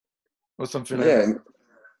or something like Yeah,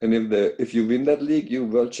 and if you win that league, you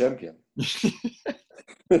world champion.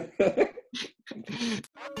 that.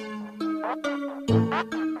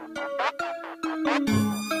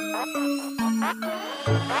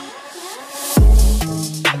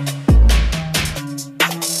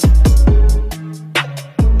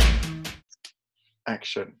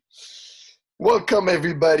 Action. Welcome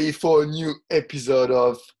everybody for a new episode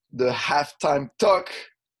of the Halftime Talk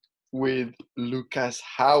with Lucas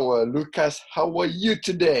Hauer. Lucas, how are you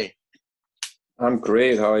today? I'm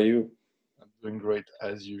great. How are you? I'm doing great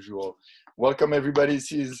as usual. Welcome everybody.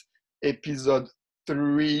 This is episode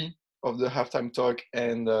 3 of the Halftime Talk,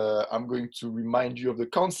 and I'm going to remind you of the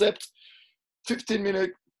concept. 15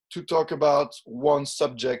 minutes to talk about one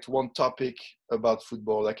subject, one topic about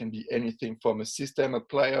football. That can be anything from a system, a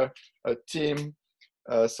player, a team,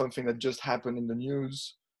 something that just happened in the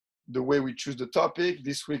news. The way we choose the topic,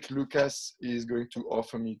 this week Lucas is going to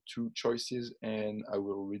offer me 2 choices and I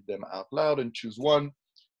will read them out loud and choose one,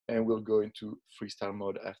 and we'll go into freestyle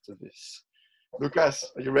mode after this. Lucas,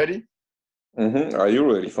 are you ready? Are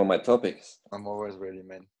you ready for my topics? I'm always ready,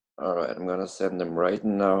 man. All right, I'm gonna send them right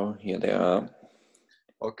now. Here they are.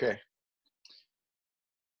 Okay.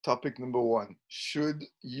 Topic number 1. Should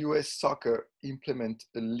US soccer implement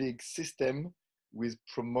a league system with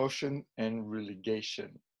promotion and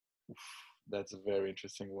relegation? Oof, that's a very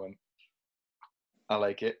interesting one. I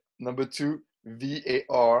like it. Number 2,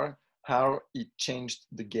 VAR, how it changed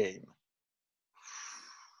the game.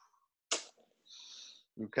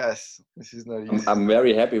 Lucas, this is not easy. I'm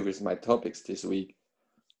very happy with my topics this week.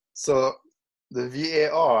 So the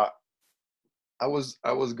VAR, I was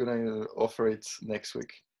gonna offer it next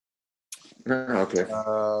week. Okay.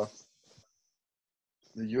 The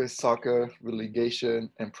US soccer, relegation,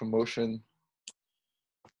 and promotion.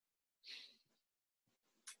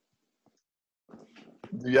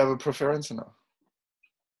 Do you have a preference or no?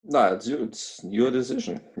 No, it's your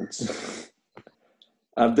decision.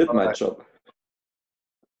 I did All my right. job.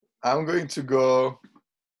 I'm going to go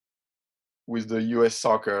with the US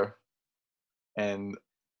soccer and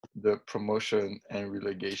the promotion and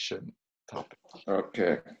relegation topic.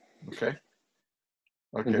 Okay. Okay.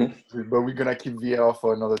 Okay. But we're gonna keep VAR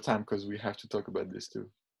for another time because we have to talk about this too.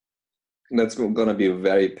 That's gonna be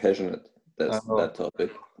very passionate. I That's know. that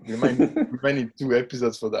topic. We might need 2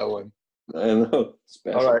 episodes for that one. I know. All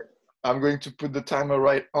Special. right. I'm going to put the timer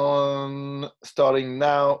right on. Starting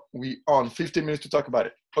now. We on 15 minutes to talk about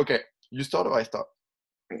it. Okay. You start or I start?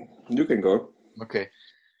 You can go. Okay.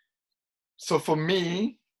 So for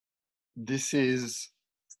me, this is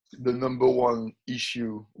the number one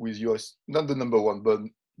issue with US. Not the number one, but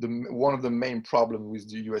one of the main problems with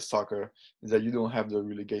the US soccer is that you don't have the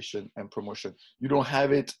relegation and promotion. You don't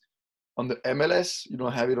have it on the MLS. You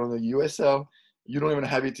don't have it on the USL. You don't even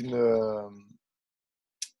have it in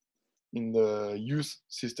the youth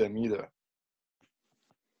system either.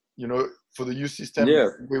 You know, for the youth system, Yeah.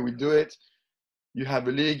 the way we do it, you have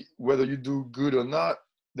a league, whether you do good or not,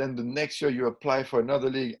 then the next year you apply for another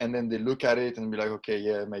league and then they look at it and be like, okay,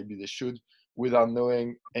 yeah, maybe they should, without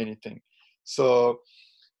knowing anything. So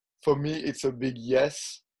for me, it's a big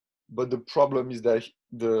yes, but the problem is that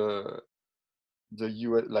the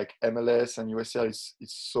US, like MLS and USL, it's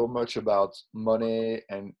so much about money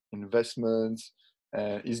and investments,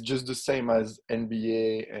 and it's just the same as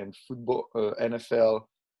NBA and football, NFL.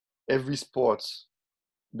 Every sport,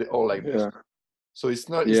 they all like this. Yeah. So it's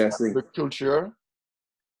not Yeah. the culture,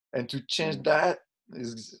 and to change that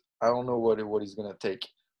is, I don't know what it's gonna take,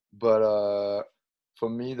 but for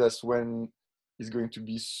me that's when it's going to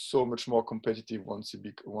be so much more competitive once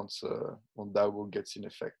when that will gets in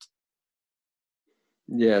effect.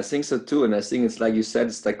 Yeah, I think so too. And I think it's like you said,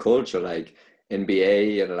 it's like culture, like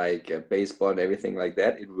NBA and like baseball and everything like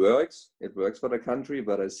that. It works. It works for the country.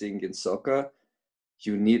 But I think in soccer,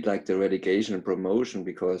 you need like the relegation and promotion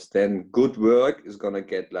because then good work is gonna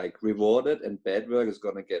get like rewarded and bad work is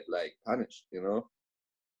gonna get like punished, you know?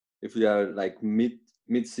 If you are like mid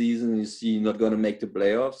season, you see you're not gonna make the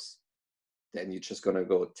playoffs, then you're just gonna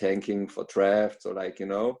go tanking for drafts or like,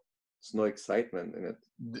 it's no excitement in it.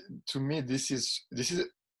 To me this is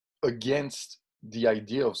against the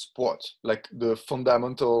idea of sport. Like the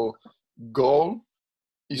fundamental goal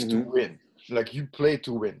is to Mm-hmm. win. Like you play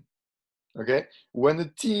to win. Okay, when a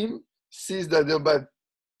team sees that they're about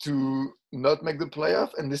to not make the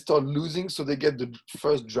playoff and they start losing, so they get the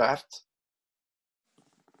first draft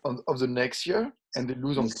of the next year and they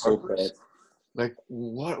lose on It's so purpose. bad. Like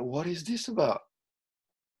what is this about?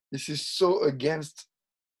 This is so against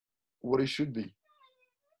what it should be.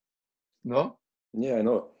 No? Yeah, I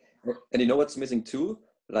know. And you know what's missing too?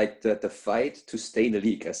 like the fight to stay in the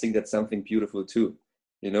league. I think that's something beautiful too.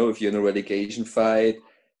 You know, if you're in a relegation fight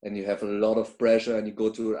and you have a lot of pressure and you go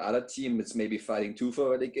to another team, it's maybe fighting two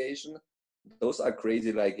for relegation. Those are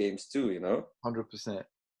crazy like games too, you know? 100%.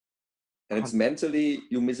 And it's mentally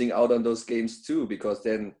you're missing out on those games too, because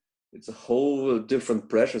then it's a whole different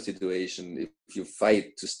pressure situation if you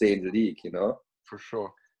fight to stay in the league, you know? For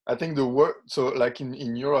sure. I think the work, so like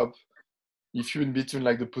in Europe, if you're in between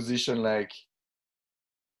like the position like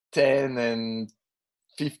 10 and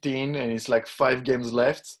 15 and it's like 5 games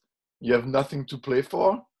left, you have nothing to play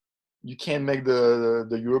for. You can't make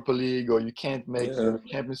the Europa League, or you can't make Yeah. the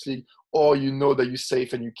Champions League, or you know that you're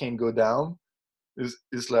safe and you can't go down.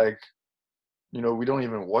 It's like, we don't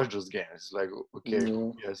even watch those games. It's like, okay,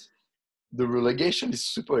 Yeah. yes. The relegation is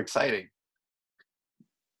super exciting.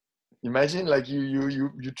 Imagine like you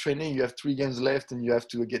training, you have 3 games left and you have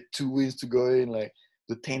to get 2 wins to go in, like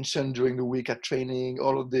the tension during the week at training,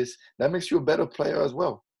 all of this. That makes you a better player as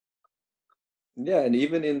well. Yeah, and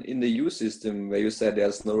even in the U system where you said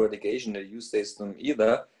there's no relegation in the U system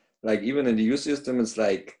either, like even in the U system, it's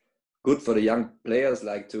like good for the young players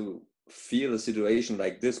like to feel a situation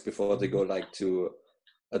like this before they go like to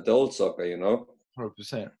adult soccer, you know?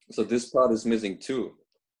 100%. So this part is missing too.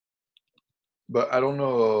 But I don't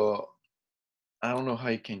know how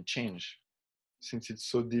it can change, since it's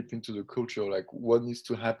so deep into the culture. Like, what needs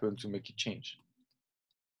to happen to make it change?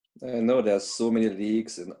 I know there's so many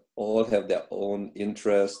leagues and all have their own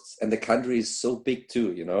interests, and the country is so big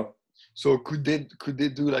too, you know? So could they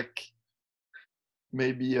do like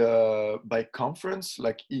maybe by conference,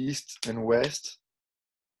 like East and West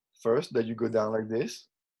first, that you go down like this?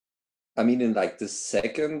 I mean, in like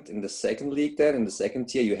in the second league, then in the second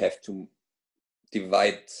tier, you have to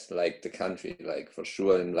divide like the country, like for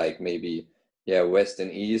sure, in like maybe West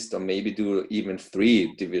and East, or maybe do even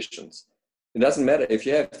 3 divisions. It doesn't matter if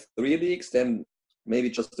you have 3 leagues, then maybe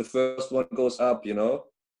just the first one goes up. You know,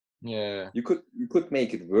 Yeah, you could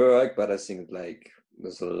make it work, but I think like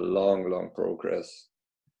there's a long progress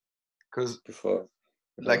because before.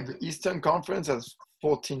 You like know. the Eastern Conference has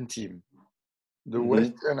 14 teams, the Mm-hmm.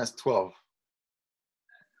 Western has 12.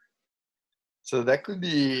 So that could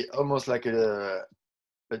be almost like a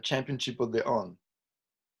championship of their own.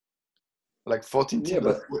 Like 14 Yeah, teams,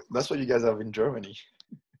 but that's what you guys have in Germany.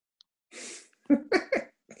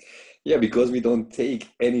 yeah, because we don't take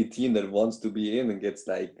any team that wants to be in and gets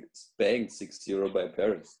like spanked 6-0 by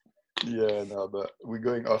Paris. Yeah, no, but we're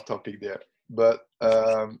going off topic there. But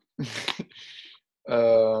um,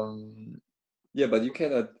 Yeah, but you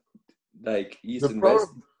cannot like the East and West.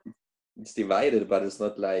 problem, It's divided, but it's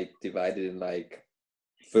not like divided in like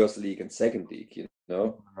first league and second league, you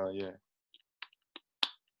know? yeah,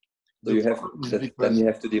 So the you have problem is that, then because you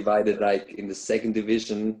have to divide it like in the second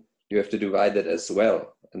division, you have to divide it as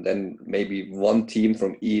well. And then maybe one team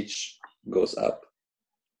from each goes up.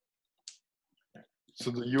 so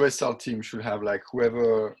the USL team should have like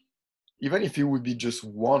whoever, even if it would be just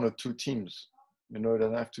 1 or 2 teams, it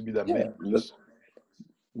doesn't have to be that Yeah. many. Just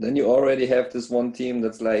Then you already have this one team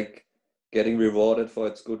that's like getting rewarded for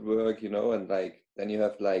its good work, you know, and like then you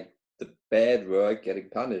have like the bad work getting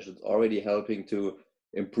punished. It's already helping to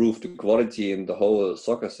improve the quality in the whole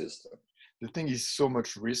soccer system. the thing is so much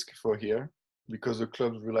risk for here because the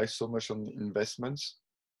clubs rely so much on investments,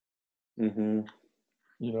 Mm-hmm.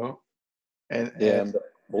 you know, and Yeah, and the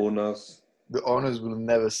owners, the owners will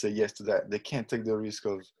never say yes to that. They can't take the risk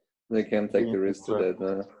of they can take being the the risk to club.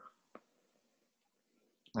 that.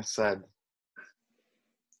 That's sad.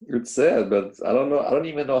 It's sad, but I don't know. I don't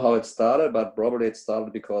even know how it started, but probably it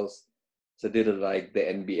started because they did it like the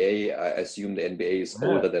NBA. I assume the NBA is Yeah.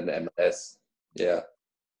 older than the MLS. Yeah.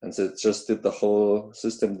 And so it just did the whole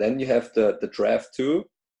system. Then you have the draft too,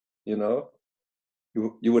 you know.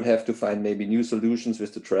 You would have to find maybe new solutions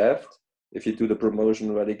with the draft if you do the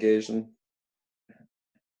promotion relegation.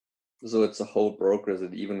 So it's a whole progress.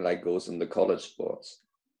 It even like goes in the college sports.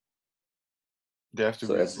 They have to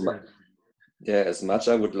So be as much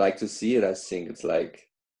I would like to see it, I think it's like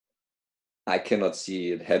I cannot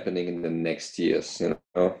see it happening in the next years, you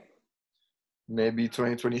know. maybe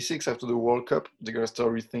 2026 after the World Cup, they're gonna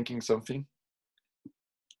start rethinking something.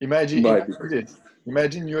 Imagine Right.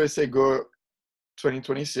 imagine USA go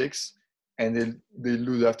 2026 and they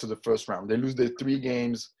lose after the first round. They lose their 3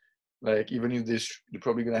 games. Like even if they're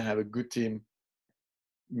probably gonna have a good team,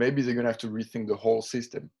 maybe they're gonna have to rethink the whole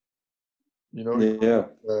system. Yeah.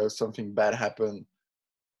 Something bad happen,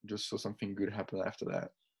 just so something good happen after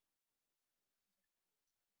that.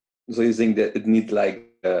 So you think that it needs like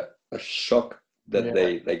a shock that Yeah,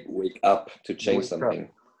 they like wake up to they change wake up. something?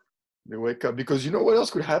 They wake up because you know what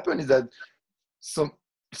else could happen is that some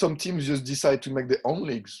some teams just decide to make their own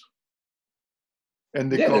leagues,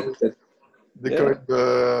 and Yeah, they call yeah, it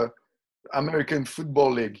the American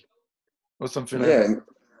Football League or something like yeah.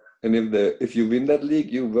 And if you win that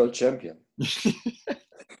league, you world champion.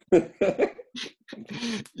 that.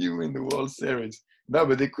 You win the World Series. No,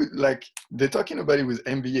 but they could like they're talking about it with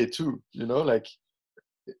NBA too. You know, like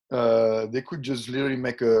they could just literally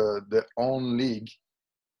make their own league.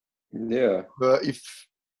 Yeah. But if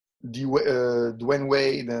Dwayne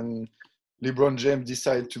Wade and LeBron James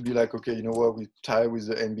decide to be like, okay, you know what, we tie with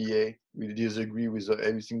the NBA, we disagree with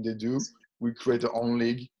everything they do, we create our own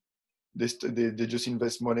league. They just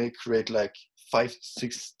invest money, create like 5,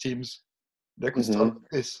 6 teams. They could start Hmm. with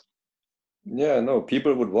this. Yeah, no,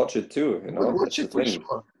 people would watch it too, you We would know. watch That's the it for thing.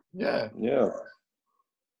 sure. Yeah. Yeah.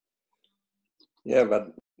 Yeah,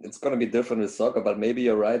 but it's gonna be different with soccer, but maybe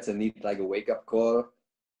you're right, they need like a wake-up call.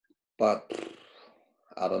 But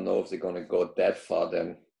I don't know if they're gonna go that far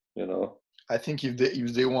then, you know. I think if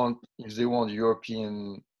they want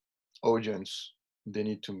European audience, they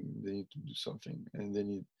need to do something, and they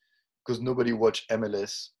need because nobody watch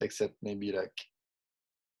MLS except maybe like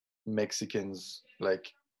Mexicans,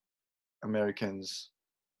 like Americans,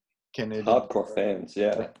 Canadian, Hardcore fans,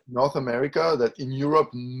 yeah. like North America. That in Europe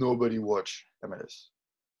nobody watch MLS.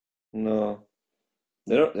 No.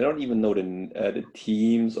 They don't even know the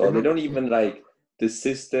teams, They or they know, don't even like the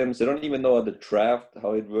systems. They don't even know the draft,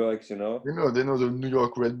 how it works, you know. they know the New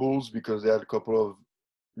York Red Bulls because they had a couple of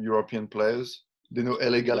European players. They know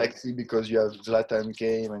LA Yeah. Galaxy because you have Zlatan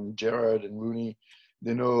Game and Gerrard and Rooney.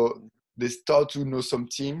 They know they start to know some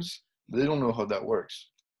teams, but they don't know how that works.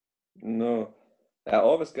 No. I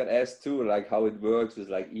always got asked too, like how it works with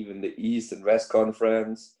like even the East and West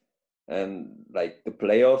Conference and like the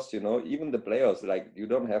playoffs, you know, even the playoffs, like you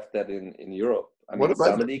don't have that in Europe. I What mean, about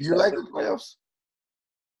some that? Do leagues you have like it. the playoffs?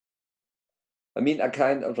 I mean, I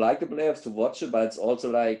kind of like the playoffs to watch it, but it's also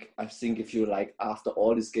like I think if you like after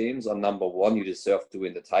all these games are number one, you deserve to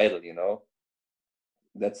win the title, you know.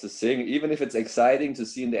 That's the thing. Even if it's exciting to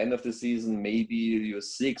see in the end of the season, maybe you're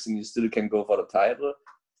six and you still can go for the title.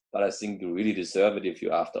 But I think you really deserve it if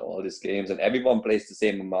you after all these games and everyone plays the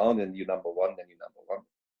same amount and you're number one, then you're number one.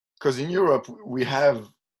 Because in Europe we have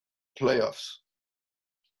playoffs,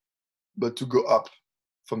 but to go up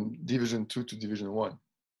from Division 2 to Division 1.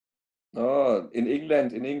 Oh, in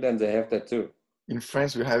England they have that too. In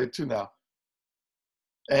France we have it too now,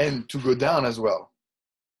 and to go down as well.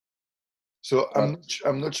 So I'm Uh, not,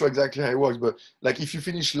 I'm not sure exactly how it works, but like if you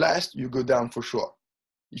finish last, you go down for sure.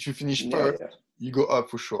 If you finish yeah, first, yeah. you go up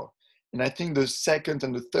for sure. And I think the second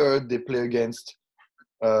and the third they play against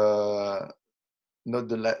uh not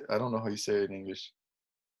I don't know how you say it in English.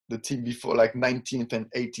 The team before like 19th and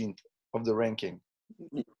 18th of the ranking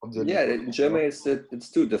of the Yeah, league. in You know? Germany it's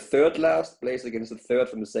two. The third last plays against the third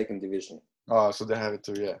from the second division. Oh, so they have it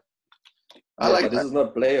too, yeah. I Yeah, like but this that. is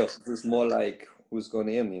not playoffs. This is more like who's going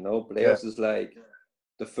in, you know. Yeah, Playoffs is like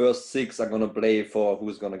the first six are gonna play for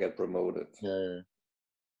who's gonna get promoted. yeah, yeah.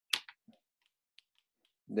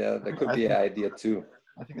 Yeah, I that think could I be an think idea too.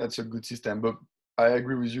 I think that's a good system. But I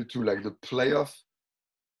agree with you too. Like the playoff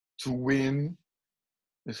to win,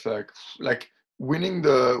 it's like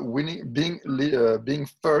being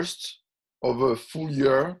first over a full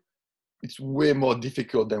year. It's way more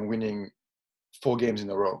difficult than winning 4 games in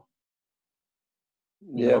a row.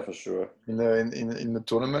 You Yeah, know, for sure. in the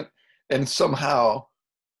tournament, and somehow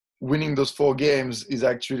winning those 4 games is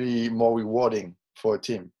actually more rewarding for a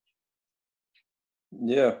team.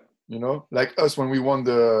 Yeah, You know, like us when we won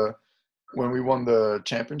the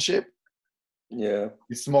championship, yeah.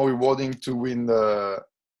 it's more rewarding to win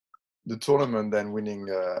the tournament than winning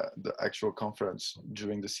the actual conference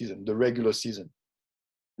during the season, the regular season.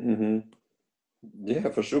 Hmm. Yeah,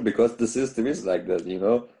 for sure. Because the system is like that, you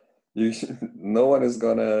know. You no one is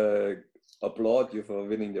gonna applaud you for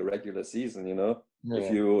winning the regular season, you know, if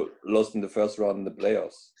Yeah. you lost in the first round in the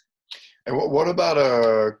playoffs. And what about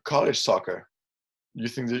college soccer? Do you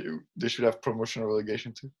think they should have promotion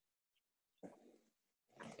relegation too?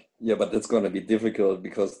 Yeah, but that's gonna be difficult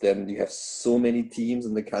because then you have so many teams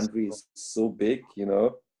and the country is so big, you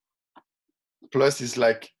know. Plus, it's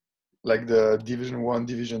like the Division 1,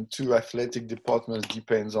 Division 2 athletic departments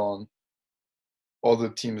depends on other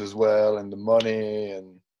teams as well and the money,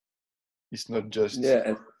 and it's not just Yeah,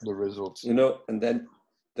 and the results. you know, and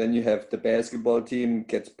then you have the basketball team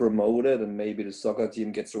gets promoted and maybe the soccer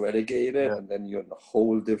team gets relegated Yeah. and then you're in a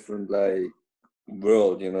whole different like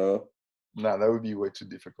world, you know. Nah, that would be way too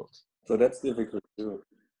difficult. So that's difficult too.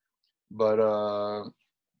 But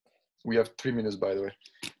we have 3 minutes, by the way.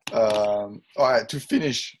 All right, to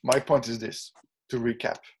finish, my point is this, to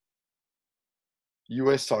recap.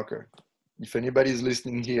 US soccer. If anybody is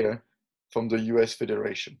listening here from the US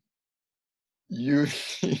Federation, you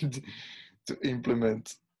need to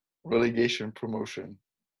implement relegation promotion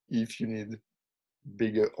if you need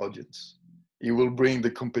bigger audience. It will bring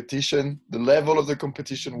the competition, the level of the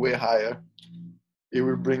competition way higher. It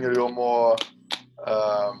will bring a little more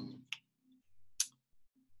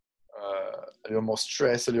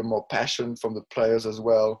stress, a little more passion from the players as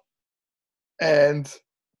well. And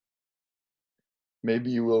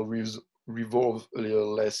maybe you will revolve a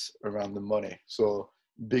little less around the money. So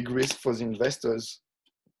big risk for the investors,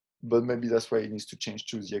 but maybe that's why it needs to change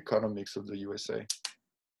to the economics of the USA.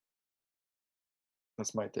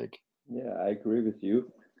 That's my take. Yeah, I agree with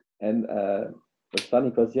you. And it's funny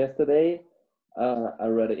because yesterday I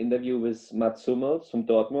read an interview with Mats Hummels from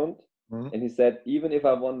Dortmund, and he said, even if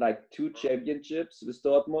I won like 2 championships with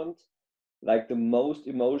Dortmund, like the most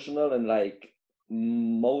emotional and like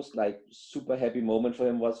most like super happy moment for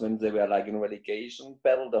him was when they were like in relegation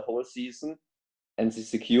battle the whole season, and they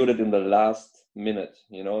secured it in the last minute,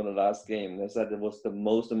 you know, in the last game. They said it was the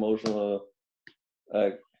most emotional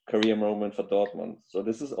career moment for Dortmund. So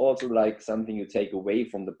this is also like something you take away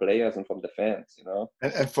from the players and from the fans, you know.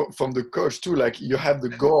 And from the coach too, like you have the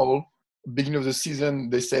goal, beginning of the season,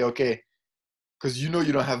 they say, okay, because you know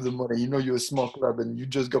you don't have the money, you know you're a small club and you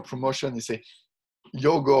just got promotion, you say,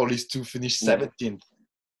 your goal is to finish 17th,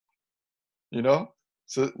 you know?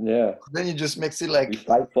 So yeah, then he just makes it like we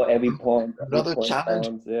fight for every point, another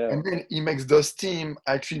challenge. Yeah. And then he makes those team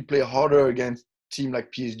actually play harder against team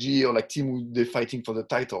like PSG or like team who they're fighting for the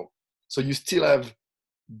title. So you still have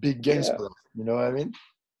big games for them, you know what I mean?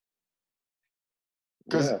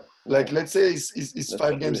 Because like let's say it's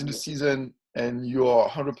 5 games in the season and you're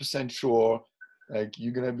 100% sure like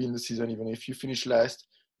you're gonna be in the season even if you finish last.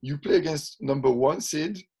 You play against number 1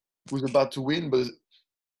 seed who's about to win, but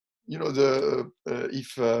you know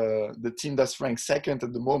if the team that's ranked second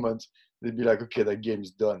at the moment, they'd be like, okay, that game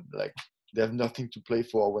is done. Like they have nothing to play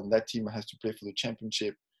for when that team has to play for the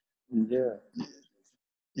championship. Yeah,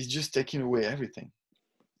 it's just taking away everything.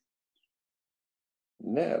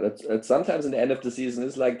 Yeah, that's sometimes in the end of the season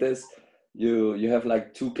it's like this. You have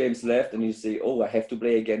like 2 games left and you say, oh, I have to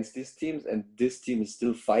play against these teams, and this team is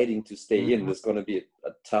still fighting to stay in. It's going to be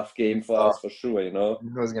a tough game for us for sure, you know. You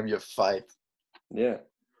know it's going to be a fight. Yeah.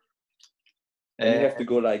 And you have to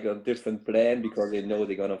go like a different plan because they know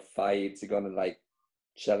they're going to fight, they're going to like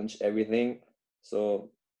challenge everything.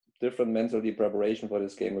 So different mentally preparation for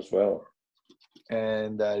this game as well.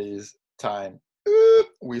 And that is time.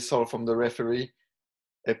 Whistle from the referee.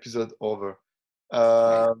 Episode over.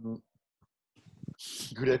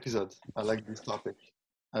 Good episode. I like this topic.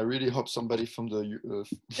 I really hope somebody from the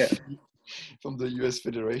from the US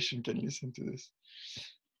Federation can listen to this.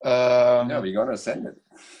 Yeah, we're gonna send it.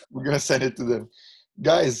 We're gonna send it to them,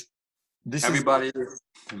 guys. Everybody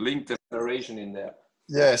link the federation in there.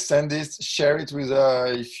 Yeah, send this, share it with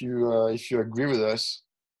if you agree with us,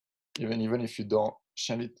 even if you don't.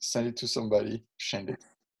 Send it to somebody. Send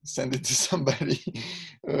it to somebody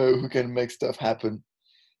who can make stuff happen.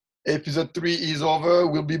 Episode 3 is over.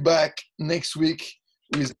 We'll be back next week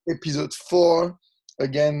with episode 4.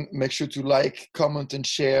 Again, make sure to like, comment, and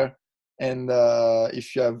share. And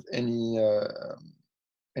if you have any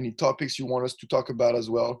topics you want us to talk about as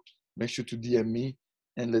well, make sure to DM me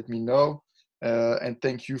and let me know. And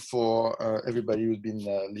thank you for everybody who's been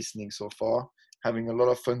listening so far. Having a lot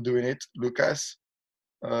of fun doing it. Lucas,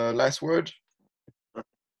 last word?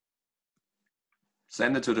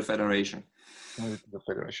 Send it to the federation. Send it to the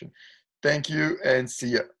federation. Thank you and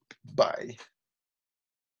see ya. Bye.